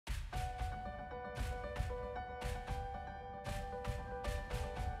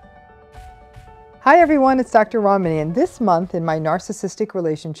Hi everyone, it's Dr. Ramani, and this month in my narcissistic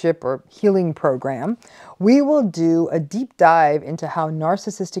relationship or healing program, we will do a deep dive into how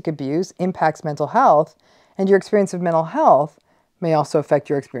narcissistic abuse impacts mental health, and your experience of mental health may also affect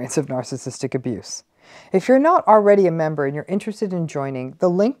your experience of narcissistic abuse. If you're not already a member and you're interested in joining, the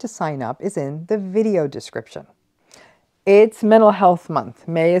link to sign up is in the video description. It's Mental Health Month.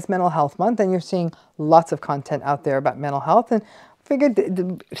 May is Mental Health Month, and you're seeing lots of content out there about mental health. And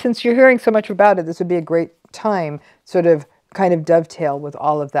figured since you're hearing so much about it, this would be a great time sort of kind of dovetail with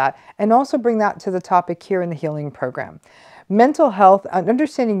all of that, and also bring that to the topic here in the healing program. Mental health,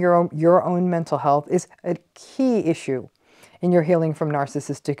 understanding your own mental health is a key issue in your healing from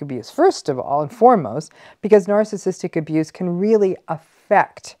narcissistic abuse. First of all and foremost, because narcissistic abuse can really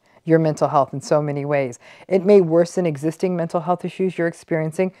affect your mental health in so many ways. It may worsen existing mental health issues you're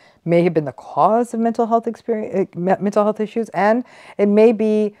experiencing, may have been the cause of mental health issues, and it may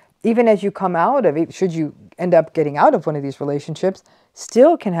be, even as you come out of it, should you end up getting out of one of these relationships,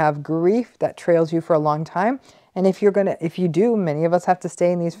 still can have grief that trails you for a long time. And if you do, many of us have to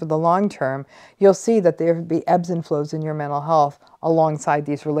stay in these for the long term, you'll see that there will be ebbs and flows in your mental health alongside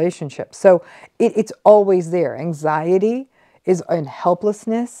these relationships. So it's always there. Anxiety is in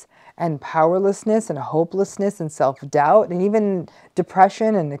helplessness and powerlessness and hopelessness and self-doubt and even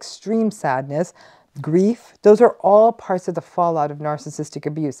depression and extreme sadness, grief. Those are all parts of the fallout of narcissistic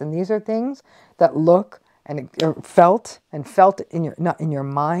abuse. And these are things that look and are felt in your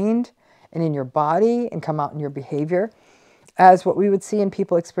mind and in your body and come out in your behavior as what we would see in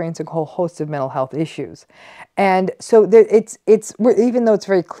people experiencing a whole host of mental health issues. And so even though it's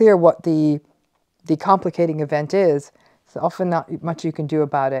very clear what the complicating event is, there's often not much you can do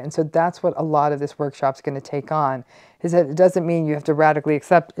about it. And so that's what a lot of this workshop's going to take on, is that it doesn't mean you have to radically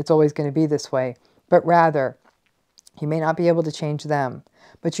accept it's always going to be this way, but rather you may not be able to change them,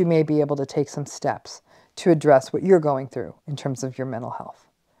 but you may be able to take some steps to address what you're going through in terms of your mental health.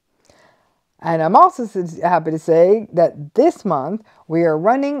 And I'm also happy to say that this month we are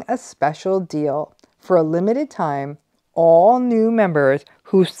running a special deal. For a limited time, all new members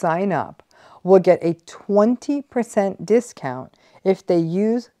who sign up will get a 20% discount if they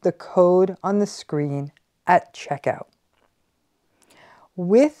use the code on the screen at checkout.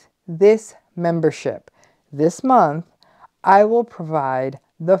 With this membership, this month, I will provide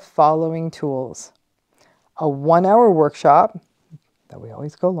the following tools: a 1-hour workshop, that we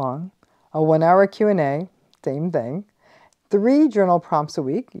always go long, a 1-hour Q&A, same thing, 3 journal prompts a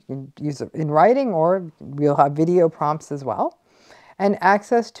week, you can use it in writing or we'll have video prompts as well, and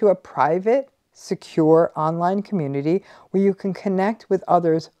access to a private, secure online community where you can connect with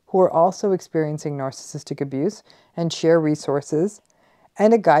others who are also experiencing narcissistic abuse and share resources,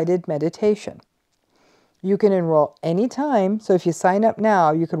 and a guided meditation. You can enroll anytime, so if you sign up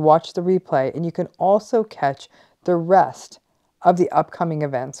now, you can watch the replay, and you can also catch the rest of the upcoming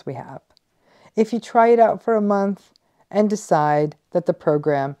events we have. If you try it out for a month and decide that the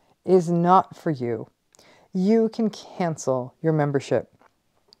program is not for you, you can cancel your membership.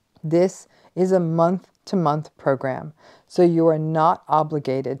 This is a month-to-month program, so you are not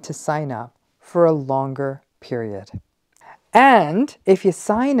obligated to sign up for a longer period. And if you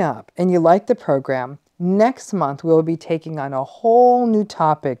sign up and you like the program, next month we'll be taking on a whole new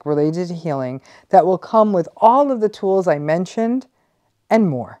topic related to healing that will come with all of the tools I mentioned and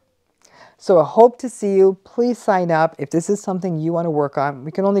more. So I hope to see you. Please sign up if this is something you want to work on.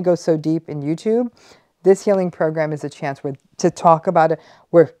 We can only go so deep in YouTube. This healing program is a chance to talk about it,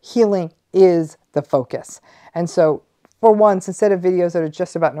 where healing is the focus. And so for once, instead of videos that are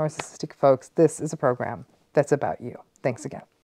just about narcissistic folks, this is a program that's about you. Thanks again.